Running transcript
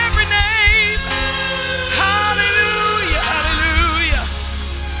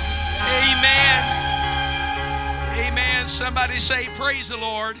Somebody say, praise the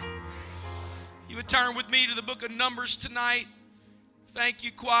Lord. You would turn with me to the book of Numbers tonight. Thank you,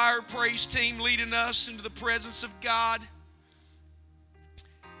 choir, praise team, leading us into the presence of God.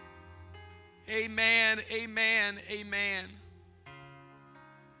 Amen, amen, amen.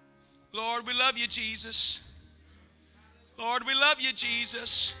 Lord, we love you, Jesus. Lord, we love you,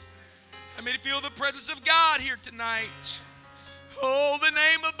 Jesus. I mean, feel the presence of God here tonight. Oh, the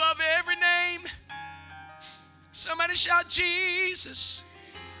name above every name. Somebody shout, Jesus.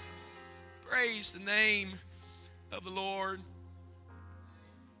 Praise the name of the Lord.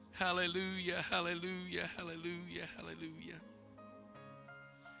 Hallelujah, hallelujah, hallelujah, hallelujah.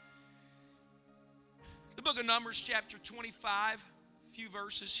 The book of Numbers, chapter 25. A few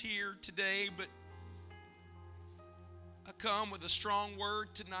verses here today, but I come with a strong word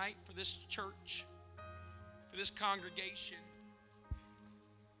tonight for this church, for this congregation.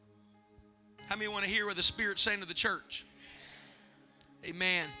 How many want to hear what the Spirit's saying to the church?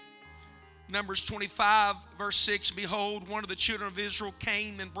 Amen. Numbers 25, verse 6, behold, one of the children of Israel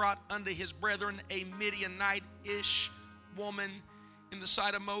came and brought unto his brethren a Midianite-ish woman in the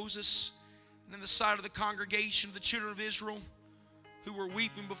sight of Moses and in the sight of the congregation of the children of Israel, who were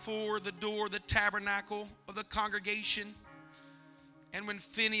weeping before the door of the tabernacle of the congregation. And when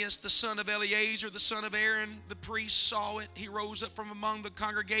Phinehas, the son of Eleazar, the son of Aaron, the priest, saw it, he rose up from among the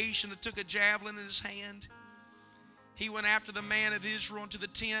congregation and took a javelin in his hand. He went after the man of Israel into the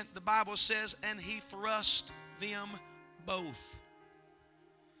tent, the Bible says, and he thrust them both.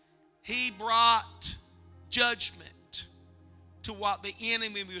 He brought judgment to what the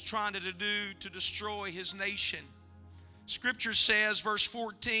enemy was trying to do to destroy his nation. Scripture says, verse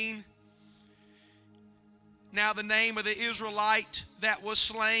 14, now the name of the Israelite that was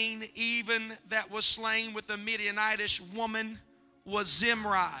slain, even that was slain with the Midianitish woman, was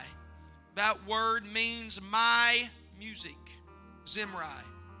Zimri. That word means my music. Zimri.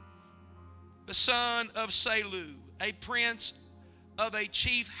 The son of Salu, a prince of a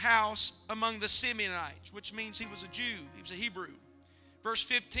chief house among the Simeonites, which means he was a Jew. He was a Hebrew. Verse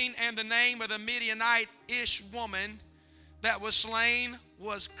 15, and the name of the Midianite-ish woman that was slain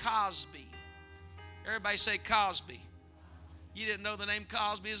was Cosby. Everybody say Cosby. You didn't know the name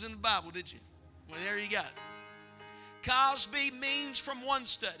Cosby is in the Bible, did you? Well, there you got it. Cosby means, from one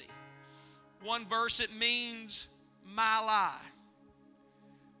study, one verse, it means my lie.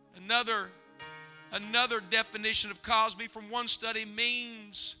 Another definition of Cosby from one study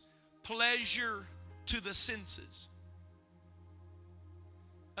means pleasure to the senses.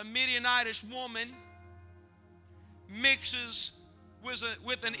 A Midianitish woman mixes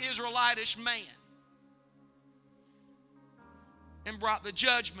with an Israelitish man and brought the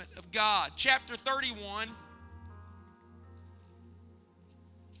judgment of God. Chapter 31,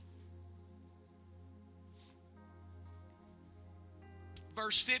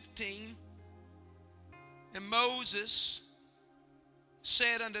 verse 15, and Moses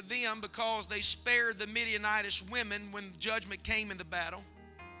said unto them, because they spared the Midianitish women when judgment came in the battle,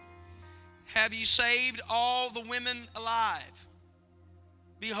 have ye saved all the women alive?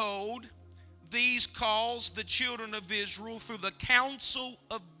 Behold, these caused the children of Israel through the counsel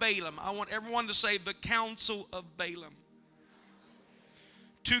of Balaam. I want everyone to say the counsel of Balaam,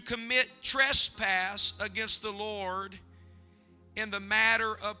 to commit trespass against the Lord in the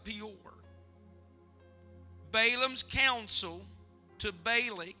matter of Peor. Balaam's counsel to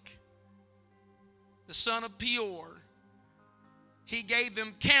Balak, the son of Peor, he gave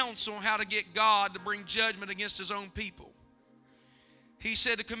them counsel on how to get God to bring judgment against his own people. He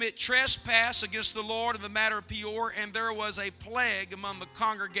said to commit trespass against the Lord in the matter of Peor, and there was a plague among the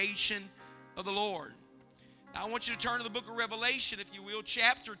congregation of the Lord. Now I want you to turn to the book of Revelation, if you will,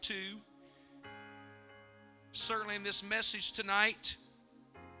 chapter 2. Certainly in this message tonight.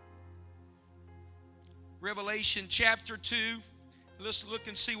 Revelation chapter 2. Let's look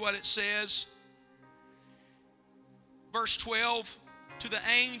and see what it says. Verse 12, to the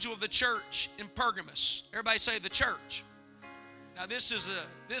angel of the church in Pergamos. Everybody say the church. Now this is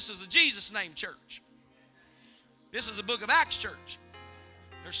a Jesus name church. This is a book of Acts church.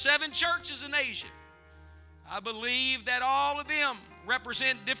 There's 7 churches in Asia. I believe that all of them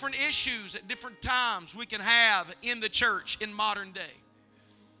represent different issues at different times we can have in the church in modern day.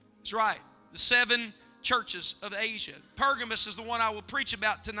 That's right. The 7 churches of Asia. Pergamos is the one I will preach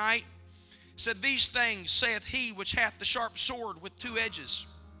about tonight. It said, these things saith he which hath the sharp sword with 2 edges.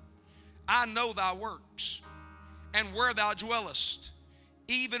 I know thy works, and where thou dwellest,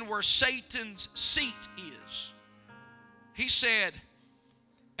 even where Satan's seat is. He said,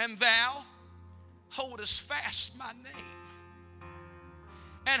 and thou holdest fast my name,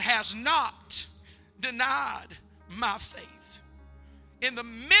 and hast not denied my faith. in the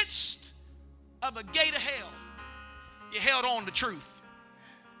midst of a gate of hell, you held on to truth.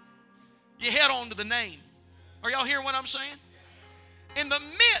 You held on to the name. Are y'all hearing what I'm saying? In the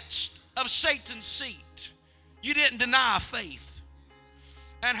midst of Satan's seat, you didn't deny faith.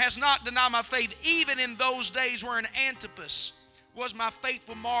 And has not denied my faith, even in those days wherein Antipas was my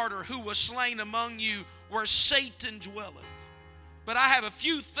faithful martyr, who was slain among you where Satan dwelleth. But I have a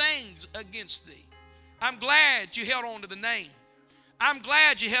few things against thee. I'm glad you held on to the name. I'm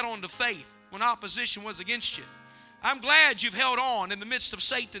glad you held on to faith when opposition was against you. I'm glad you've held on in the midst of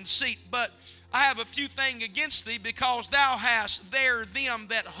Satan's seat. But I have a few things against thee, because thou hast there them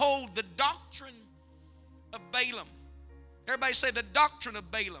that hold the doctrine of Balaam. Everybody say the doctrine of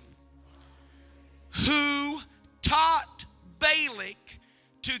Balaam. Who taught Balak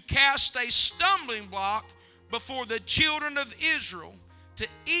to cast a stumbling block before the children of Israel, to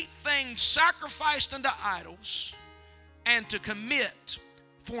eat things sacrificed unto idols, and to commit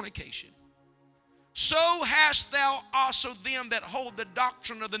fornication. So hast thou also them that hold the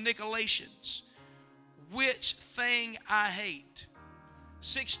doctrine of the Nicolaitans, which thing I hate.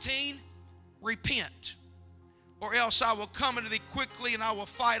 16, repent, or else I will come unto thee quickly, and I will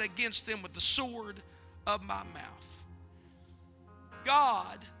fight against them with the sword of my mouth.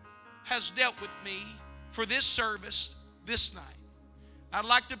 God has dealt with me for this service this night. I'd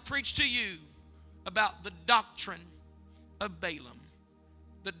like to preach to you about the doctrine of Balaam.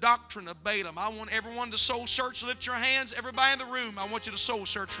 The doctrine of Balaam. I want everyone to soul search. Lift your hands. Everybody in the room, I want you to soul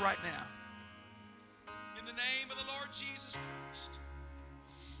search right now. In the name of the Lord Jesus Christ.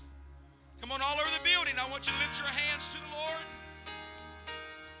 Come on, all over the building, I want you to lift your hands to the Lord.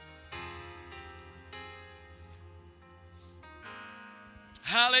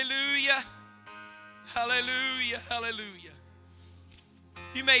 Hallelujah. Hallelujah. Hallelujah.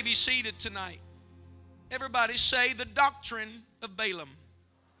 You may be seated tonight. Everybody say the doctrine of Balaam.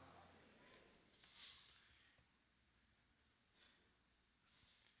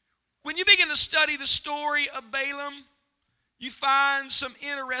 When you begin to study the story of Balaam, you find some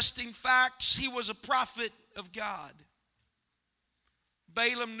interesting facts. He was a prophet of God.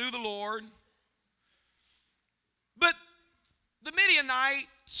 Balaam knew the Lord. But the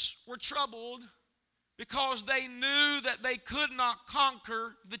Midianites were troubled because they knew that they could not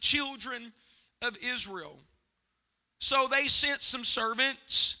conquer the children of Israel. So they sent some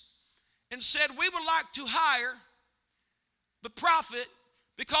servants and said, we would like to hire the prophet,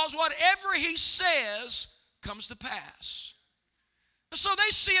 because whatever he says comes to pass. And so they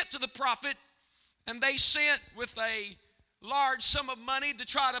sent to the prophet, and they sent with a large sum of money to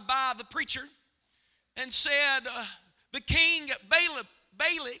try to buy the preacher, and said, the king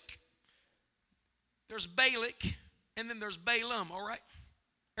Balak, there's Balak, and then there's Balaam, all right?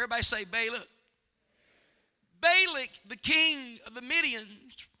 Everybody say Balak. Balak, the king of the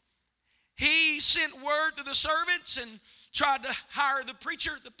Midians, he sent word to the servants and tried to hire the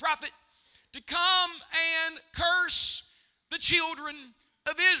preacher, the prophet, to come and curse the children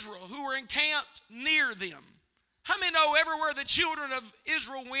of Israel who were encamped near them. How many know everywhere the children of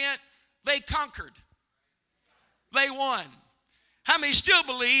Israel went, they conquered? They won. How many still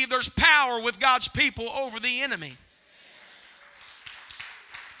believe there's power with God's people over the enemy?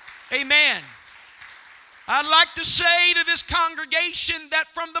 Amen. I'd like to say to this congregation that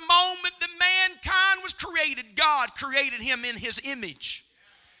from the moment that mankind was created, God created him in his image.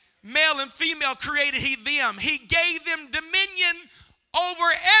 Male and female created he them. He gave them dominion over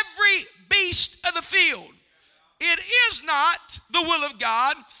every beast of the field. It is not the will of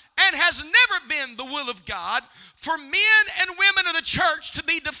God, and has never been the will of God, for men and women of the church to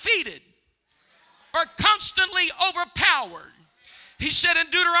be defeated or constantly overpowered. He said in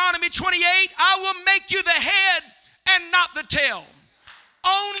Deuteronomy 28, I will make you the head and not the tail,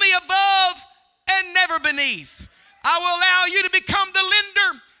 only above and never beneath. I will allow you to become the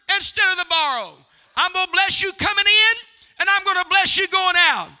lender instead of the borrower. I'm going to bless you coming in, and I'm going to bless you going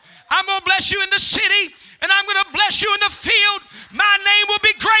out. I'm going to bless you in the city, and I'm going to bless you in the field. My name will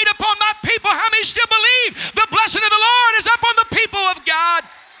be great upon my people. How many still believe the blessing of the Lord is upon the people of God?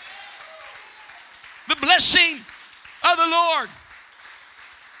 The blessing of the Lord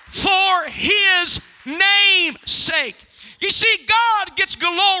for his name's sake. You see, God gets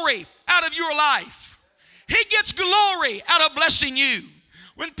glory out of your life. He gets glory out of blessing you.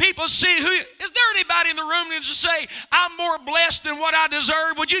 When people see is there anybody in the room that just say, I'm more blessed than what I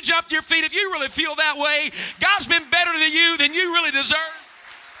deserve? Would you jump to your feet if you really feel that way? God's been better to you than you really deserve.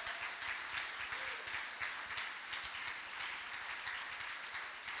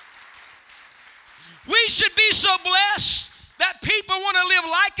 We should be so blessed that people want to live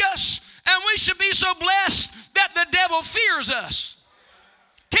like us, and we should be so blessed that the devil fears us.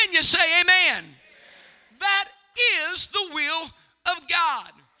 Can you say amen? That is the will of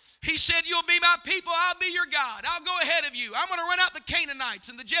God. He said, you'll be my people, I'll be your God. I'll go ahead of you. I'm going to run out the Canaanites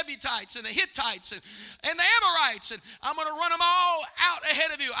and the Jebusites and the Hittites and the Amorites, and I'm going to run them all out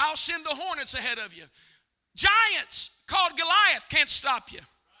ahead of you. I'll send the hornets ahead of you. Giants called Goliath can't stop you.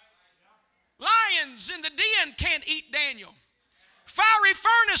 Lions in the den can't eat Daniel. Fiery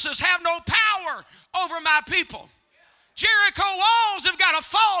furnaces have no power over my people. Jericho walls have got to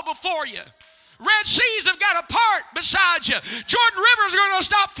fall before you. Red seas have got to part beside you. Jordan rivers are going to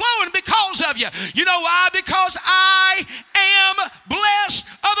stop flowing because of you. You know why? Because I am blessed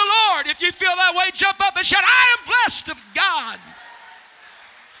of the Lord. If you feel that way, jump up and shout, I am blessed of God.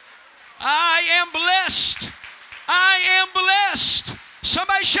 I am blessed. I am blessed.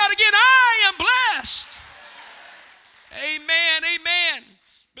 Somebody shout again, I am blessed. Amen, amen.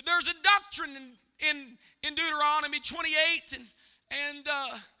 But there's a doctrine in Deuteronomy 28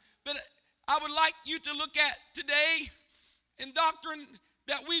 that I would like you to look at today, in doctrine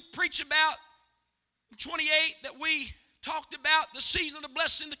that we preach about in 28, that we talked about, the season of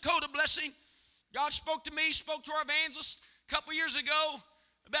blessing, the code of blessing. God spoke to me, spoke to our evangelist a couple years ago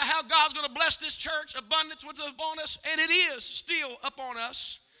about how God's going to bless this church. Abundance was upon us, and it is still upon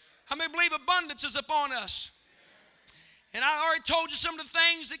us. How many believe abundance is upon us? And I already told you some of the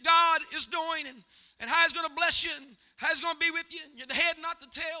things that God is doing and how He's going to bless you and how He's going to be with you. And you're the head, not the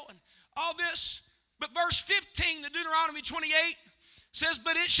tail, and all this. But verse 15 of Deuteronomy 28 says,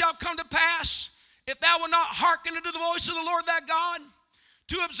 but it shall come to pass, if thou wilt not hearken unto the voice of the Lord thy God,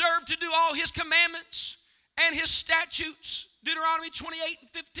 to observe to do all His commandments and His statutes, Deuteronomy 28 and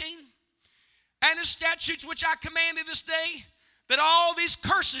 15, and His statutes which I command thee this day, that all these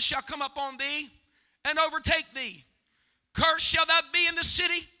curses shall come upon thee and overtake thee. Cursed shall thou be in the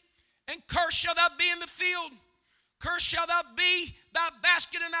city, and cursed shall thou be in the field. Cursed shall thou be thy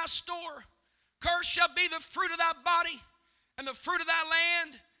basket and thy store. Cursed shall be the fruit of thy body, and the fruit of thy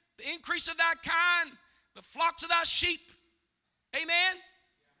land, the increase of thy kind, the flocks of thy sheep. Amen?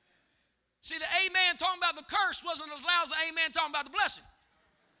 See, the amen talking about the curse wasn't as loud as the amen talking about the blessing.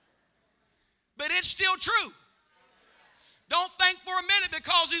 But it's still true. Don't think for a minute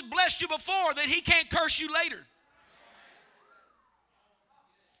because He's blessed you before that He can't curse you later.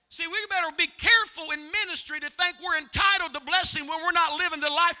 See, we better be careful in ministry to think we're entitled to blessing when we're not living the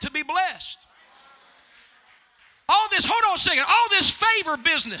life to be blessed. All this, hold on a second, all this favor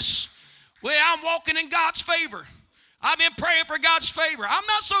business. Well, I'm walking in God's favor. I've been praying for God's favor. I'm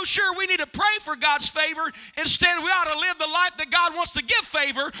not so sure we need to pray for God's favor. Instead, we ought to live the life that God wants to give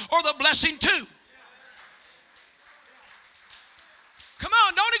favor or the blessing to. Come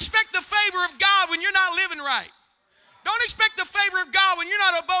on, don't expect the favor of God when you're not living right. Don't expect the favor of God when you're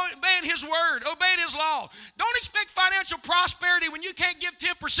not obeying His word, obeying His law. Don't expect financial prosperity when you can't give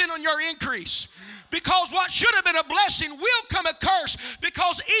 10% on your increase. Because what should have been a blessing will come a curse,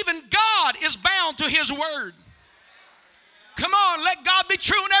 because even God is bound to His word. Come on, let God be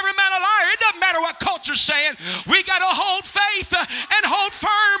true and every man a liar. It doesn't matter what culture's saying. We got to hold faith and hold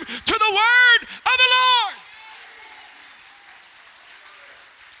firm to the word of the Lord.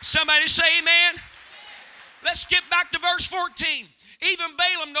 Somebody say amen. Let's get back to verse 14. Even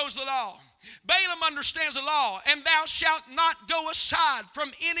Balaam knows the law. Balaam understands the law. And thou shalt not go aside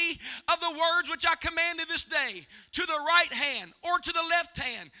from any of the words which I command thee this day, to the right hand or to the left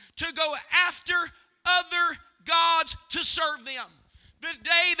hand, to go after other gods to serve them. The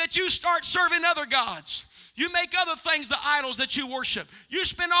day that you start serving other gods, you make other things the idols that you worship. You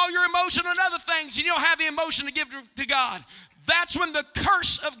spend all your emotion on other things and you don't have the emotion to give to God. That's when the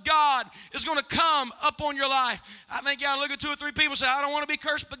curse of God is going to come up on your life. I think you ought to look at 2 or 3 people and say, I don't want to be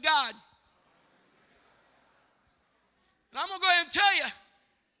cursed by God. And I'm going to go ahead and tell you,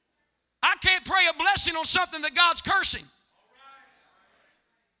 I can't pray a blessing on something that God's cursing.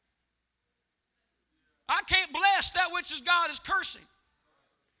 I can't bless that which is God is cursing.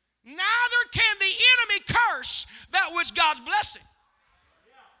 Neither can the enemy curse that which God's blessing.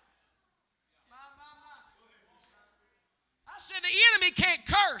 I said the enemy can't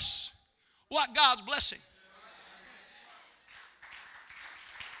curse what God's blessing.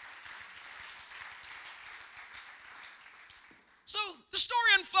 So the story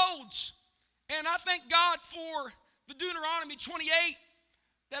unfolds, and I thank God for the Deuteronomy 28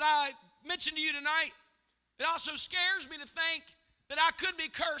 that I mentioned to you tonight. It also scares me to think that I could be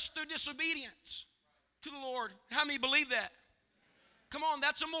cursed through disobedience to the Lord. How many believe that? Come on,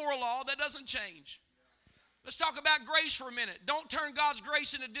 that's a moral law. That doesn't change. Let's talk about grace for a minute. Don't turn God's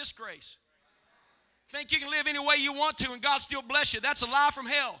grace into disgrace. Think you can live any way you want to and God still bless you. That's a lie from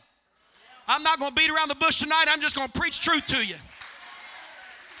hell. I'm not going to beat around the bush tonight. I'm just going to preach truth to you.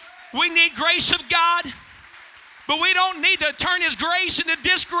 We need grace of God, but we don't need to turn His grace into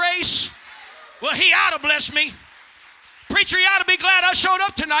disgrace. Well, He ought to bless me. Preacher, you ought to be glad I showed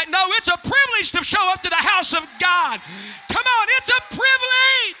up tonight. No, it's a privilege to show up to the house of God. Come on, it's a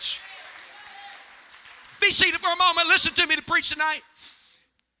privilege. Be seated for a moment. Listen to me to preach tonight.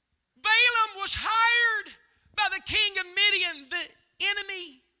 Balaam was hired by the king of Midian, the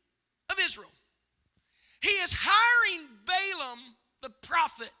enemy of Israel. He is hiring Balaam, the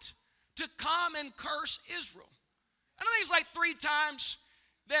prophet, to come and curse Israel. I think it's like 3 times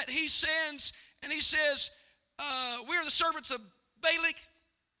that he sends, and he says, we are the servants of Balak.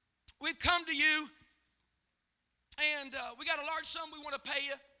 We've come to you, and we got a large sum we want to pay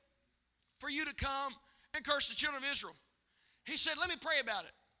you for you to come and curse the children of Israel. He said, let me pray about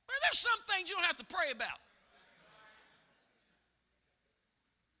it. Well, there's some things you don't have to pray about.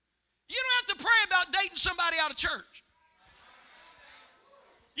 You don't have to pray about dating somebody out of church.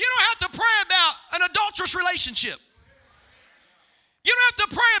 You don't have to pray about an adulterous relationship. You don't have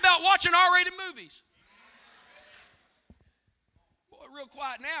to pray about watching R-rated movies. Boy, real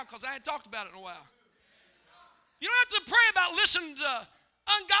quiet now because I hadn't talked about it in a while. You don't have to pray about listening to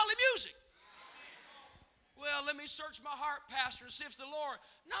ungodly music. Well, let me search my heart, Pastor, and see if it's the Lord.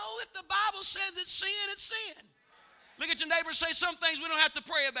 No, if the Bible says it's sin, it's sin. Look at your neighbor and say, some things we don't have to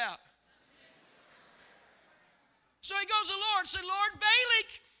pray about. So he goes to the Lord and said, Lord, Balak,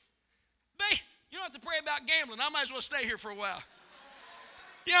 you don't have to pray about gambling. I might as well stay here for a while.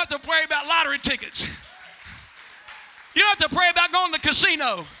 You don't have to pray about lottery tickets. You don't have to pray about going to the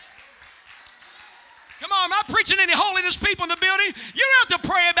casino. Come on, am I preaching any holiness people in the building? You don't have to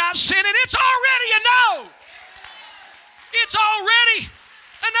pray about sinning. It's already a no. It's already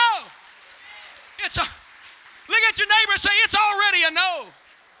a no. Look at your neighbor and say, it's already a no.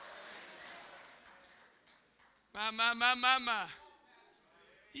 My.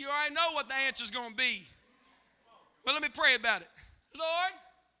 You already know what the answer is going to be. Well, let me pray about it. Lord,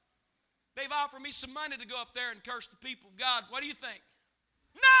 they've offered me some money to go up there and curse the people of God. What do you think?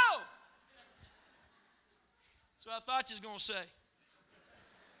 No! That's what I thought you was going to say.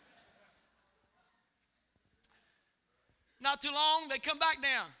 Not too long, they come back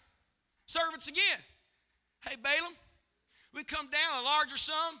down. Servants again. Hey, Balaam, we come down a larger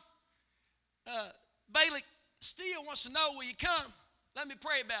sum. Balak still wants to know, will you come? Let me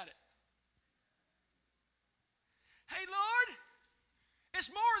pray about it. Hey, Lord, it's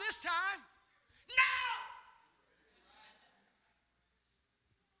more this time. No!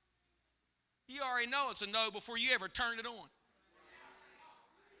 You already know it's a no before you ever turn it on.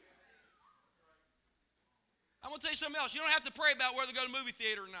 I'm going to tell you something else. You don't have to pray about whether to go to the movie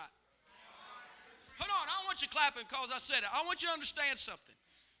theater or not. Hold on, I don't want you clapping because I said it. I want you to understand something.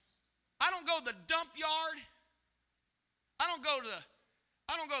 I don't go to the dump yard. I don't go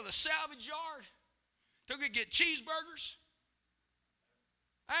to the salvage yard to go get cheeseburgers.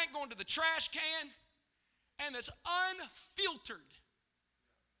 I ain't going to the trash can, and it's unfiltered.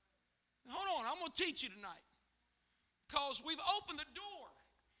 Hold on, I'm going to teach you tonight because we've opened the door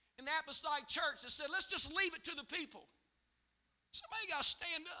in the apostolic church that said, let's just leave it to the people. Somebody got to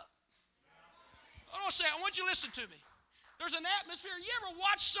stand up. Hold on a second, I want you to listen to me. There's an atmosphere. You ever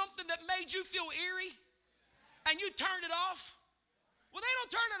watch something that made you feel eerie and you turned it off? Well, they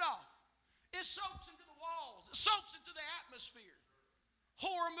don't turn it off. It soaks into the walls. It soaks into the atmosphere.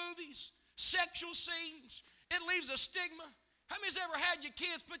 Horror movies, sexual scenes, it leaves a stigma. How many's ever had your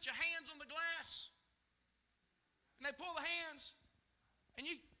kids put your hands on the glass? And they pull the hands, and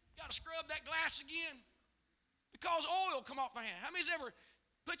you got to scrub that glass again because oil come off the hand. How many's ever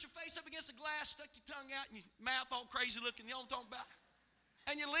put your face up against the glass, stuck your tongue out, and your mouth all crazy looking, you know what I'm talking about?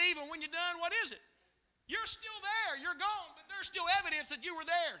 And you leave, and when you're done, what is it? You're still there. You're gone, but there's still evidence that you were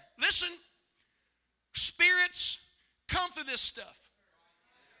there. Listen, spirits come through this stuff,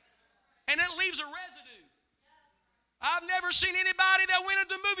 and it leaves a residue. I've never seen anybody that went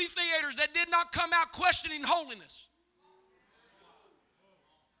into movie theaters that did not come out questioning holiness.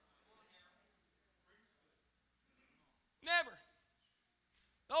 Never.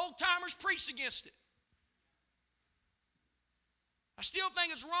 The old timers preached against it. I still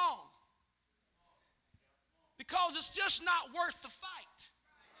think it's wrong because it's just not worth the fight.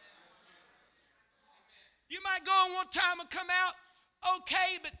 You might go in one time and come out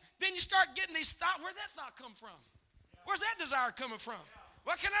okay, but then you start getting these thoughts. Where'd that thought come from? Where's that desire coming from?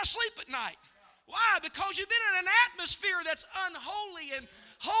 Why can't I sleep at night? Why? Because you've been in an atmosphere that's unholy, and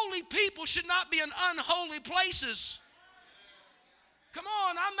holy people should not be in unholy places. Come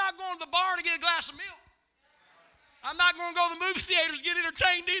on, I'm not going to the bar to get a glass of milk. I'm not going to go to the movie theaters to get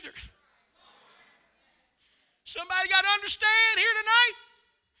entertained either. Somebody got to understand here tonight,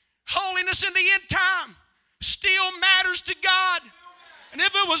 Holiness in the end time still matters to God. And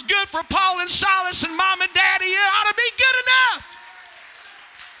if it was good for Paul and Silas and mom and daddy, it ought to be good enough.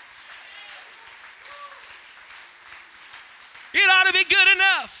 It ought to be good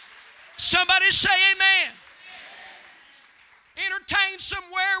enough. Somebody say amen. Entertain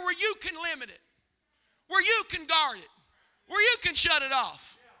somewhere where you can limit it, where you can guard it, where you can shut it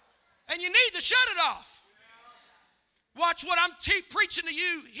off. And you need to shut it off. Watch what I'm preaching to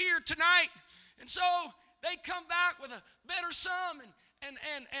you here tonight. And so they come back with a better sum and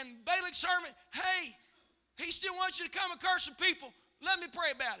Balak's sermon. Hey, he still wants you to come and curse some people. Let me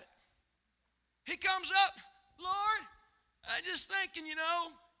pray about it. He comes up, Lord, I'm just thinking, it's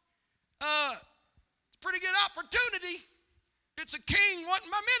a pretty good opportunity. It's a king wanting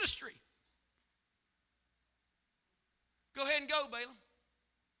my ministry. Go ahead and go, Balaam.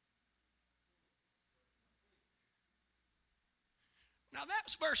 Now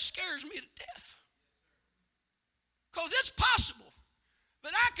that verse scares me to death. Because it's possible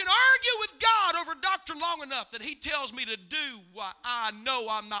that I can argue with God over doctrine long enough that he tells me to do what I know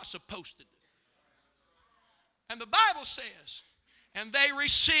I'm not supposed to do. And the Bible says, and they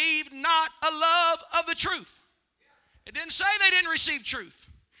received not a love of the truth. It didn't say they didn't receive truth.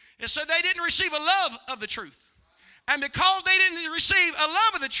 It said they didn't receive a love of the truth. And because they didn't receive a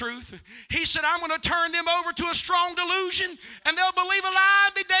love of the truth, he said, I'm going to turn them over to a strong delusion, and they'll believe a lie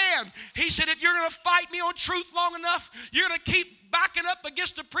and be damned. He said, if you're going to fight me on truth long enough, you're going to keep backing up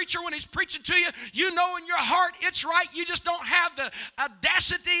against the preacher when he's preaching to you. You know in your heart it's right. You just don't have the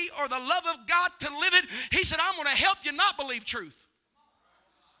audacity or the love of God to live it. He said, I'm going to help you not believe truth.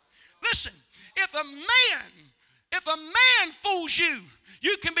 Listen, if a man fools you,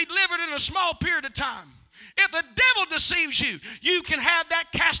 you can be delivered in a small period of time. If the devil deceives you, you can have that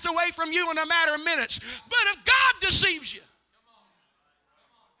cast away from you in a matter of minutes. But if God deceives you,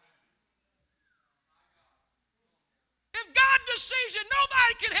 if God deceives you,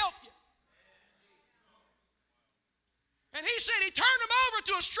 nobody can help you. And he said he turned them over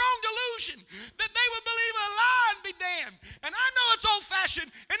to a strong delusion that they would believe a lie and be damned. And I know it's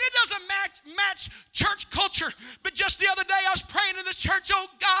old-fashioned and it doesn't match church culture. But just the other day I was praying in this church, oh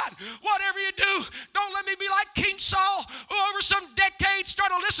God, whatever you do, don't let me be like King Saul, who over some decades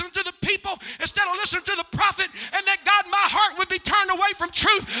started listening to the people instead of listening to the prophet, and that God, my heart would be turned away from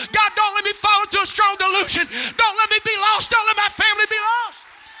truth. God, don't let me fall into a strong delusion. Don't let me be lost. Don't let my family be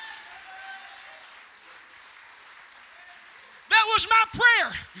lost. That was my prayer.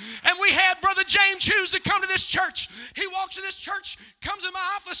 And we had Brother James choose to come to this church. He walks in this church, comes in my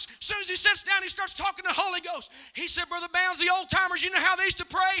office. As soon as he sits down, he starts talking to the Holy Ghost. He said, Brother Bounds, the old timers, you know how they used to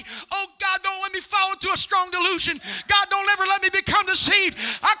pray? Oh, God, don't let me fall into a strong delusion. God, don't ever let me become deceived.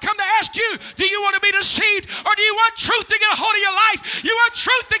 I come to ask you, do you want to be deceived? Or do you want truth to get a hold of your life? You want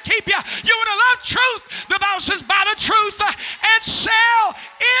truth to keep you? You want to love truth? The Bible says, buy the truth and sell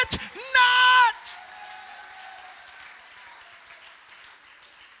it not.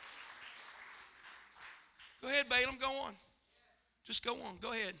 Go ahead, Balaam, go on. Just go on.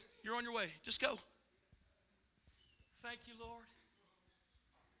 Go ahead. You're on your way. Just go. Thank you, Lord.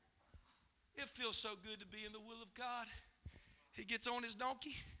 It feels so good to be in the will of God. He gets on his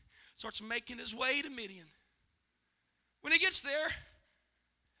donkey, starts making his way to Midian. When he gets there,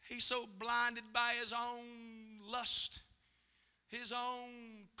 he's so blinded by his own lust, his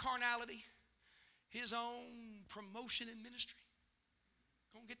own carnality, his own promotion in ministry.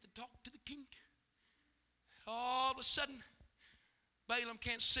 Gonna get to talk to the king. All of a sudden, Balaam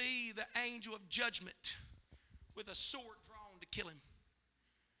can't see the angel of judgment with a sword drawn to kill him.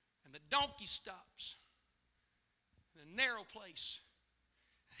 And the donkey stops in a narrow place.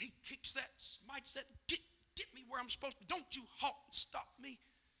 And he kicks that, smites that, get me where I'm supposed to. Don't you halt and stop me.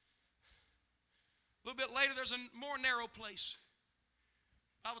 A little bit later, there's a more narrow place.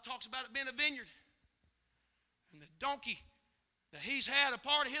 The Bible talks about it being a vineyard. And the donkey that he's had a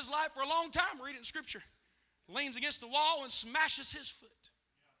part of his life for a long time, read it in Scripture, leans against the wall and smashes his foot.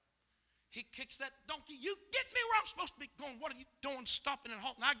 He kicks that donkey. You get me where I'm supposed to be going. What are you doing stopping and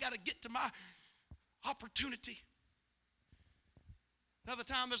halting? I got to get to my opportunity. Another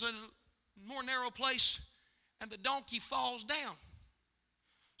time there's a more narrow place and the donkey falls down.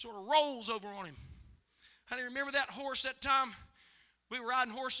 Sort of rolls over on him. Honey, remember that horse that time we were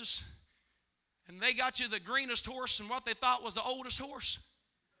riding horses and they got you the greenest horse and what they thought was the oldest horse?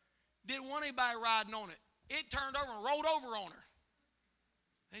 Didn't want anybody riding on it. It turned over and rolled over on her.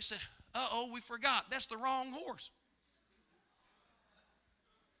 They said, uh-oh, we forgot. That's the wrong horse.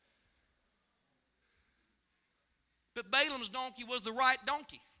 But Balaam's donkey was the right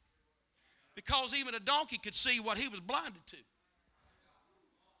donkey. Because even a donkey could see what he was blinded to.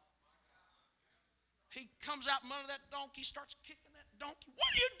 He comes out from under that donkey, starts kicking that donkey.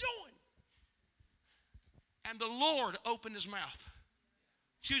 What are you doing? And the Lord opened his mouth.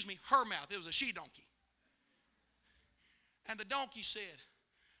 Excuse me, her mouth. It was a she-donkey. And the donkey said,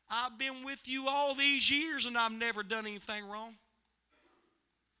 I've been with you all these years and I've never done anything wrong.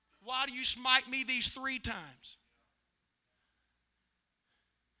 Why do you smite me these 3 times?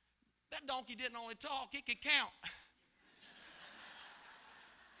 That donkey didn't only talk, it could count.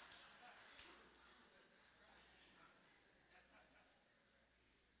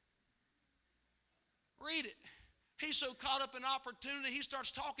 Read it. He's so caught up in opportunity, he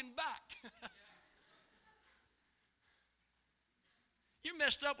starts talking back. You're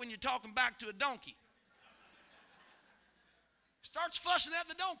messed up when you're talking back to a donkey. Starts fussing at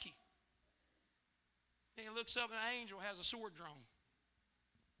the donkey. And he looks up and an angel has a sword drawn.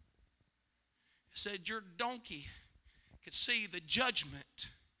 He said, your donkey could see the judgment.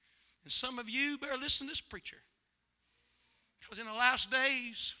 And some of you better listen to this preacher. Because in the last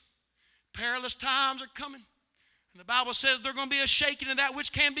days, perilous times are coming. And the Bible says there's going to be a shaking, and that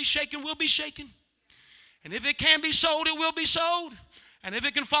which can be shaken will be shaken. And if it can be sold, it will be sold. And if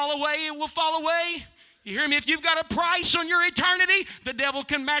it can fall away, it will fall away. You hear me? If you've got a price on your eternity, the devil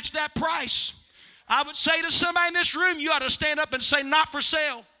can match that price. I would say to somebody in this room, you ought to stand up and say, not for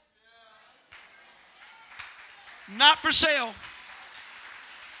sale. Not for sale.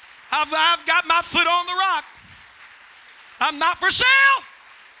 I've got my foot on the rock. I'm not for sale.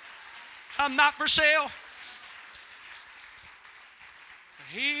 I'm not for sale.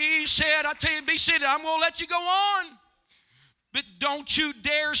 He said, I tell you, be seated. I'm going to let you go on. But don't you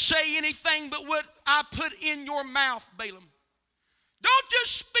dare say anything but what I put in your mouth, Balaam. Don't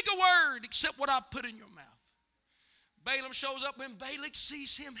just speak a word except what I put in your mouth. Balaam shows up. When Balak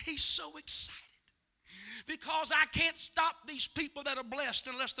sees him, he's so excited. Because I can't stop these people that are blessed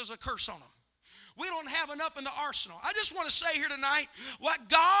unless there's a curse on them. We don't have enough in the arsenal. I just want to say here tonight what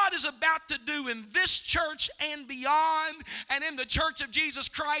God is about to do in this church and beyond, and in the church of Jesus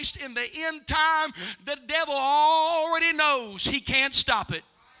Christ in the end time, the devil already knows he can't stop it.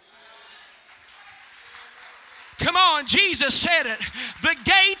 Come on, Jesus said it. The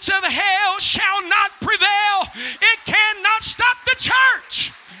gates of hell shall not prevail. It cannot stop the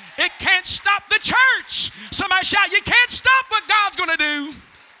church. It can't stop the church. Somebody shout, you can't stop what God's going to do.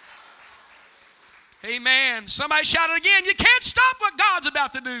 Amen. Somebody shout it again. You can't stop what God's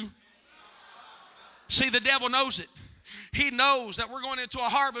about to do. See, the devil knows it. He knows that we're going into a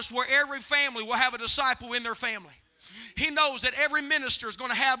harvest where every family will have a disciple in their family. He knows that every minister is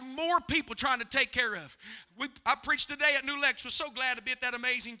going to have more people trying to take care of. I preached today at New Lex. Was so glad to be at that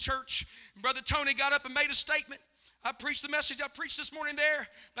amazing church. Brother Tony got up and made a statement. I preached the message I preached this morning there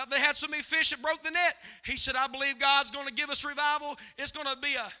about they had so many fish that broke the net. He said, I believe God's going to give us revival. It's going to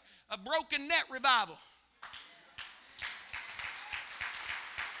be a broken net revival.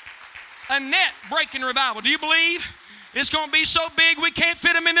 A net breaking revival. Do you believe? It's going to be so big we can't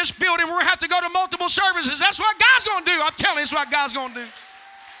fit them in this building. We're going to have to go to multiple services. That's what God's going to do. I'm telling you, it's what God's going to do.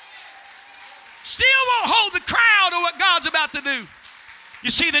 Still won't hold the crowd of what God's about to do. You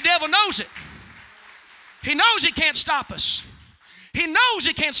see, the devil knows it. He knows he can't stop us. He knows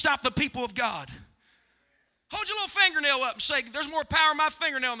he can't stop the people of God. Hold your little fingernail up and say, there's more power in my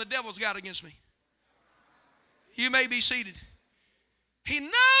fingernail than the devil's got against me. You may be seated. He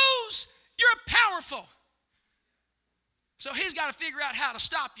knows you're powerful. So he's got to figure out how to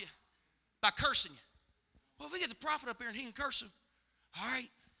stop you by cursing you. Well, if we get the prophet up here and he can curse him, all right,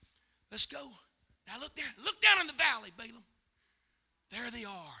 let's go. Now look there. Look down in the valley, Balaam. There they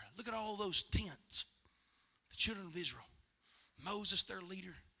are. Look at all those tents. The children of Israel. Moses, their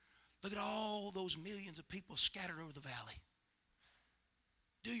leader. Look at all those millions of people scattered over the valley.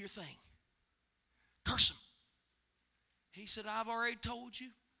 Do your thing. Curse them. He said, I've already told you.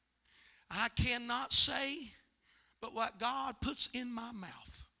 I cannot say but what God puts in my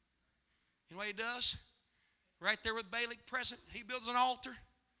mouth. You know what he does? Right there with Balak present, he builds an altar.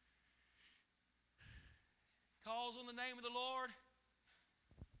 Calls on the name of the Lord.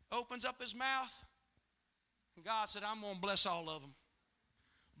 Opens up his mouth. And God said, I'm going to bless all of them.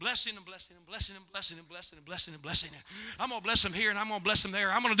 Blessing and blessing and blessing and blessing and blessing and blessing and blessing. I'm going to bless them here and I'm going to bless them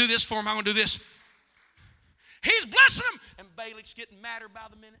there. I'm going to do this for them. I'm going to do this. He's blessing them. And Balak's getting madder by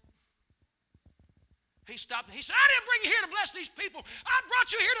the minute. He stopped and he said, I didn't bring you here to bless these people. I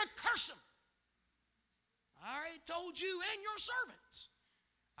brought you here to curse them. I already told you and your servants.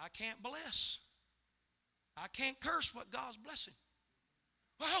 I can't bless. I can't curse what God's blessing.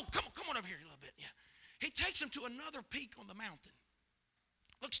 Well, come on over here a little bit. Yeah. He takes him to another peak on the mountain.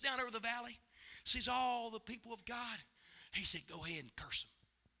 Looks down over the valley. Sees all the people of God. He said, go ahead and curse them.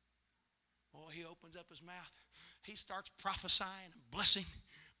 Oh, he opens up his mouth. He starts prophesying and blessing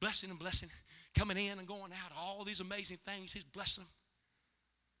and blessing, coming in and going out, all these amazing things. He's blessing them.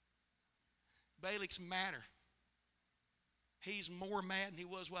 Balak's madder. He's more mad than he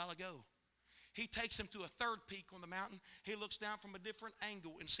was a while ago. He takes him to a third peak on the mountain. He looks down from a different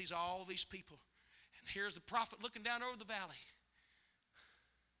angle and sees all these people. And here's the prophet looking down over the valley.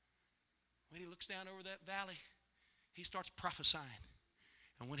 When he looks down over that valley, he starts prophesying.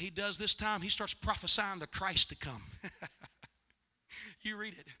 And when he does this time, he starts prophesying the Christ to come. You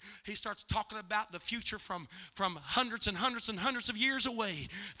read it. He starts talking about the future from hundreds and hundreds and hundreds of years away,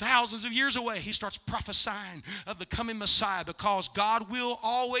 thousands of years away. He starts prophesying of the coming Messiah, because God will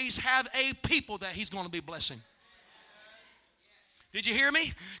always have a people that he's going to be blessing. Did you hear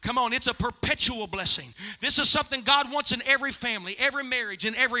me? Come on, it's a perpetual blessing. This is something God wants in every family, every marriage,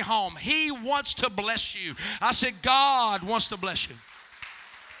 in every home. He wants to bless you. I said, God wants to bless you.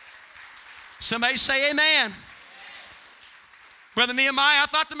 Somebody say amen. Brother Nehemiah, I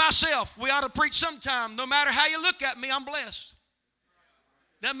thought to myself, we ought to preach sometime. No matter how you look at me, I'm blessed.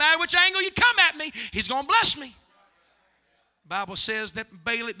 Doesn't matter which angle you come at me, he's going to bless me. The Bible says that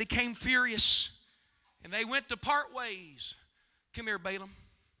Balak became furious, and they went to part ways. Come here, Balaam.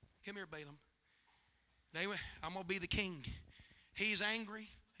 Come here, Balaam. They went, I'm going to be the king. He's angry.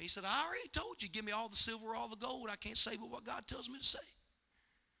 He said, I already told you, give me all the silver, all the gold. I can't say but what God tells me to say.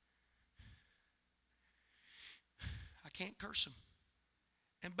 I can't curse him.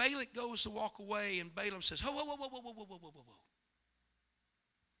 And Balak goes to walk away, and Balaam says, whoa, whoa, whoa, whoa, whoa, whoa, whoa, whoa, whoa.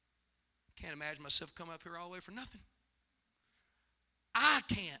 Can't imagine myself coming up here all the way for nothing. I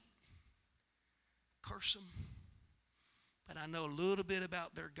can't curse them, but I know a little bit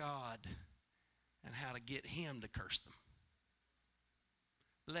about their God and how to get him to curse them.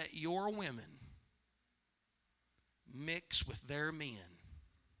 Let your women mix with their men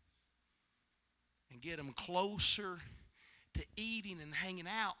and get them closer to eating and hanging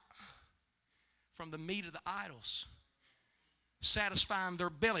out from the meat of the idols, satisfying their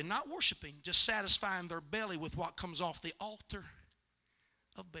belly, not worshiping, just satisfying their belly with what comes off the altar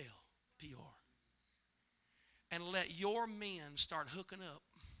of Baal, P-R. And let your men start hooking up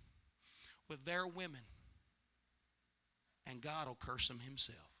with their women, and God will curse them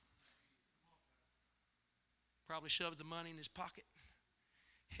himself. Probably shoves the money in his pocket,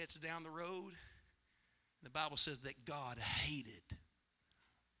 heads down the road. The Bible says that God hated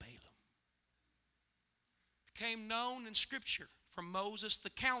Balaam. Became known in Scripture from Moses, the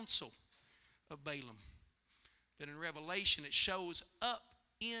counsel of Balaam. But in Revelation, it shows up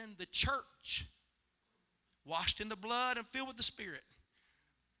in the church, washed in the blood and filled with the Spirit.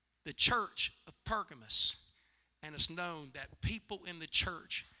 The church of Pergamos. And it's known that people in the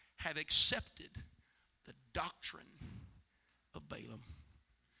church have accepted the doctrine of Balaam.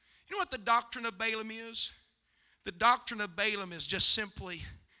 You know what the doctrine of Balaam is? The doctrine of Balaam is just simply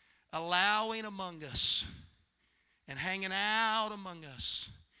allowing among us and hanging out among us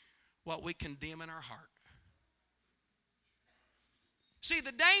what we condemn in our heart. See,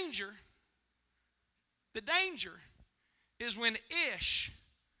 the danger is when Ish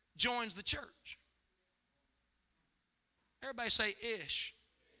joins the church. Everybody say Ish.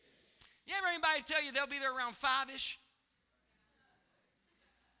 You ever anybody tell you they'll be there around 5-ish?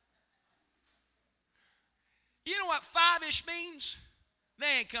 You know what 5-ish means? They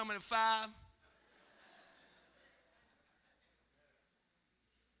ain't coming at 5.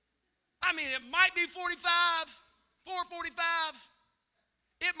 I mean, it might be 45, 4:45.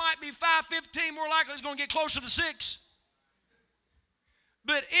 It might be 5:15. More likely it's going to get closer to 6.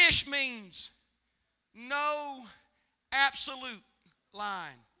 But ish means no absolute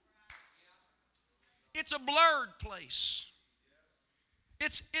line. It's a blurred place.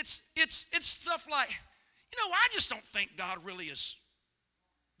 It's stuff like, I just don't think God really is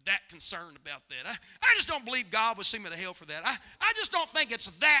that concerned about that. I just don't believe God would send me to hell for that. I just don't think it's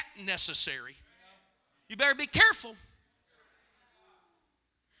that necessary. You better be careful.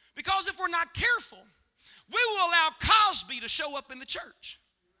 Because if we're not careful, we will allow Cosby to show up in the church.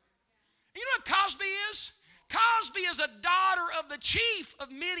 You know what Cosby is? Cosby is a daughter of the chief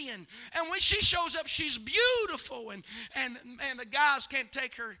of Midian. And when she shows up, she's beautiful. And the guys can't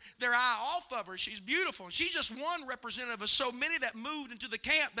take their eye off of her. She's beautiful. And she's just one representative of so many that moved into the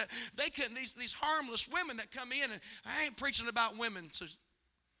camp that they couldn't, these harmless women that come in. And I ain't preaching about women. So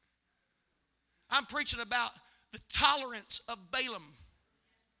I'm preaching about the tolerance of Balaam.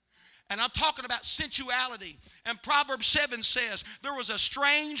 And I'm talking about sensuality. And Proverbs 7 says, there was a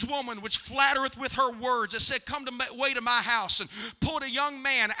strange woman which flattereth with her words. It said, come way to my house, and pulled a young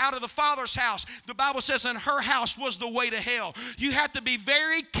man out of the father's house. The Bible says, and her house was the way to hell. You have to be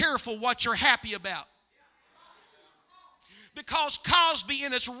very careful what you're happy about. Because Cosby,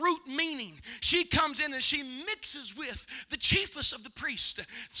 in its root meaning, she comes in and she mixes with the chiefest of the priest's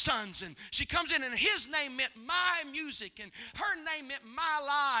sons. And she comes in and his name meant my music, and her name meant my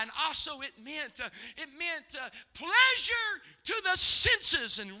lie. And also it meant pleasure to the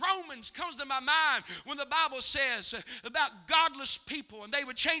senses. And Romans comes to my mind when the Bible says about godless people, and they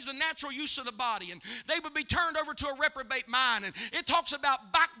would change the natural use of the body, and they would be turned over to a reprobate mind. And it talks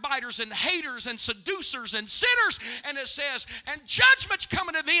about backbiters and haters and seducers and sinners. And it says, and judgment's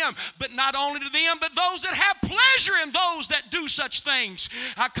coming to them, but not only to them, but those that have pleasure in those that do such things.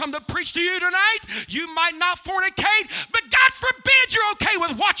 I come to preach to you tonight. You might not fornicate, but God forbid you're okay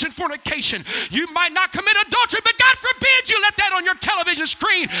with watching fornication. You might not commit adultery, but God forbid you let that on your television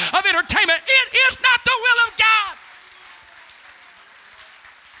screen of entertainment. It is not the will of God.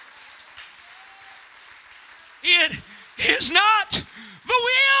 It is not the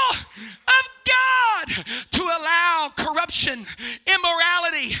will of God to allow corruption,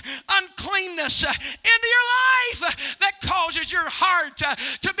 immorality, uncleanness into your life that causes your heart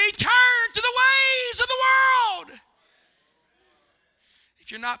to be turned to the ways of the world.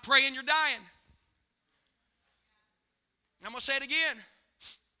 If you're not praying, you're dying. I'm going to say it again.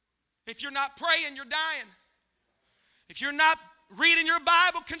 If you're not praying, you're dying. If you're not reading your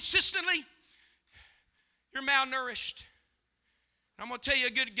Bible consistently, you're malnourished. I'm going to tell you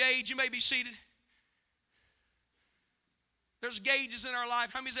a good gauge. You may be seated. There's gauges in our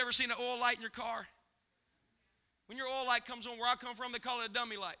life. How many's ever seen an oil light in your car? When your oil light comes on, where I come from, they call it a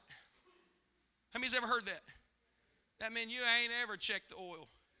dummy light. How many's ever heard that? That means you ain't ever checked the oil.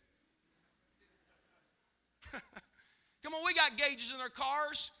 Come on, we got gauges in our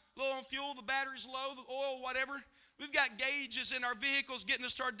cars. Low on fuel, the battery's low, the oil, whatever. We've got gauges in our vehicles getting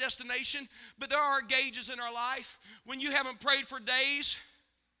us to our destination, but there are gauges in our life. When you haven't prayed for days,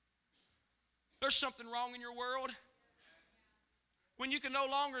 there's something wrong in your world. When you can no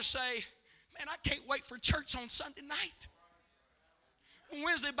longer say, man, I can't wait for church on Sunday night. When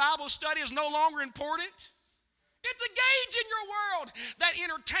Wednesday Bible study is no longer important. It's a gauge in your world that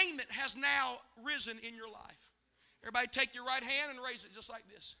entertainment has now risen in your life. Everybody take your right hand and raise it just like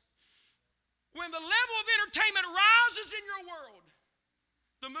this. When the level of entertainment rises in your world,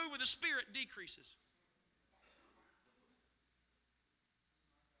 the move of the Spirit decreases.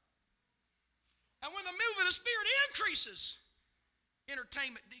 And when the move of the Spirit increases,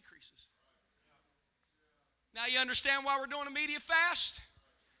 entertainment decreases. Now you understand why we're doing a media fast?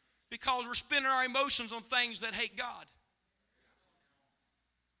 Because we're spending our emotions on things that hate God.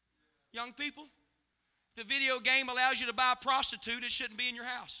 Young people, if the video game allows you to buy a prostitute, it shouldn't be in your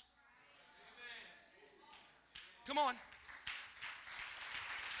house. Come on.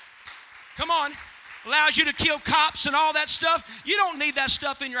 Come on. Allows you to kill cops and all that stuff. You don't need that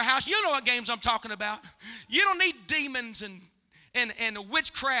stuff in your house. You know what games I'm talking about. You don't need demons and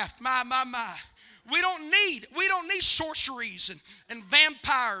witchcraft. My. We don't need sorceries and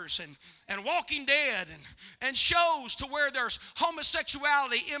vampires and Walking Dead and shows to where there's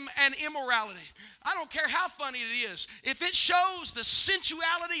homosexuality and immorality. I don't care how funny it is. If it shows the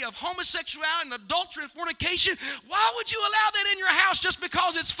sensuality of homosexuality and adultery and fornication, why would you allow that in your house just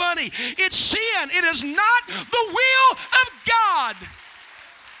because it's funny? It's sin. It is not the will of God.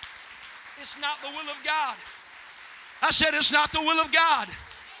 It's not the will of God. I said it's not the will of God.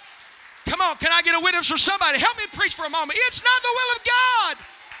 Come on, can I get a witness from somebody? Help me preach for a moment. It's not the will of God.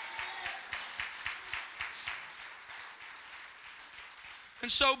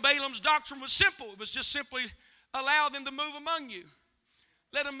 And so Balaam's doctrine was simple. It was just simply allow them to move among you.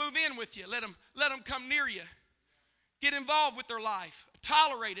 Let them move in with you. Let them come near you. Get involved with their life.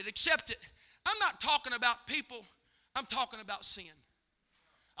 Tolerate it. Accept it. I'm not talking about people. I'm talking about sin.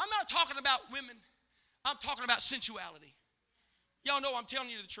 I'm not talking about women. I'm talking about sensuality. Y'all know I'm telling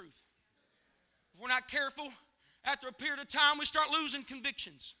you the truth. If we're not careful, after a period of time, we start losing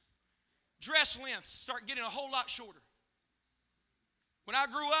convictions. Dress lengths start getting a whole lot shorter. When I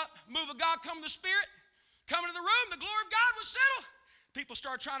grew up, move of God come to the Spirit, come into the room, the glory of God was settled. People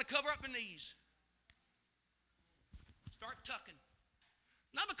start trying to cover up their knees. Start tucking.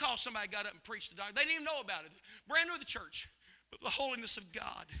 Not because somebody got up and preached the doctrine. They didn't even know about it. Brand new to the church. But the holiness of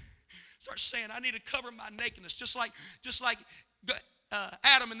God. Start saying, I need to cover my nakedness. Just like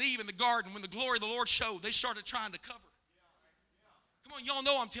Adam and Eve in the garden, when the glory of the Lord showed, they started trying to cover. Come on, y'all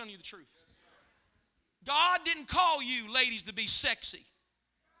know I'm telling you the truth. God didn't call you, ladies, to be sexy.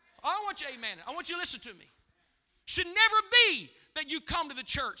 I want you, amen. I want you to listen to me. Should never be that you come to the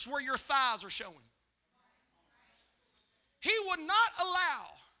church where your thighs are showing. He would not allow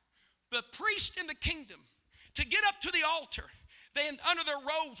the priest in the kingdom to get up to the altar. Then under their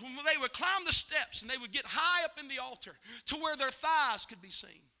robes, when they would climb the steps and they would get high up in the altar to where their thighs could be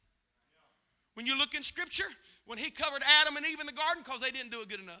seen. When you look in Scripture, when he covered Adam and Eve in the garden because they didn't do it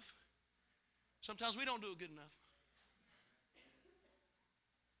good enough. Sometimes we don't do it good enough.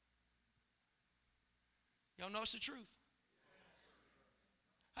 Y'all know it's the truth.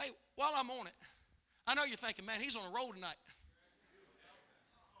 Hey, while I'm on it, I know you're thinking, man, he's on a roll tonight.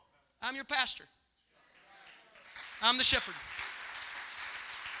 I'm your pastor. I'm the shepherd.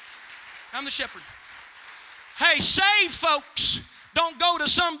 I'm the shepherd. Hey, saved folks don't go to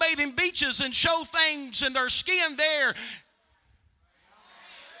sunbathing beaches and show things in their skin there.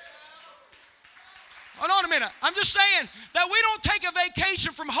 Hold on a minute. I'm just saying that we don't take a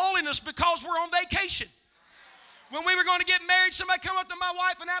vacation from holiness because we're on vacation. When we were going to get married, somebody come up to my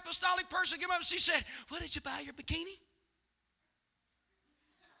wife, an apostolic person, came up and she said, "What did you buy your bikini?"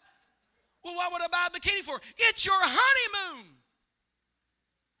 Well, why would I buy a bikini for? It's your honeymoon.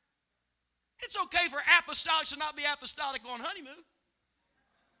 It's okay for apostolics to not be apostolic on honeymoon.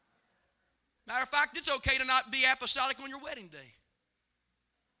 Matter of fact, it's okay to not be apostolic on your wedding day.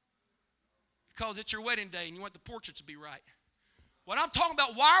 Because it's your wedding day and you want the portraits to be right. What I'm talking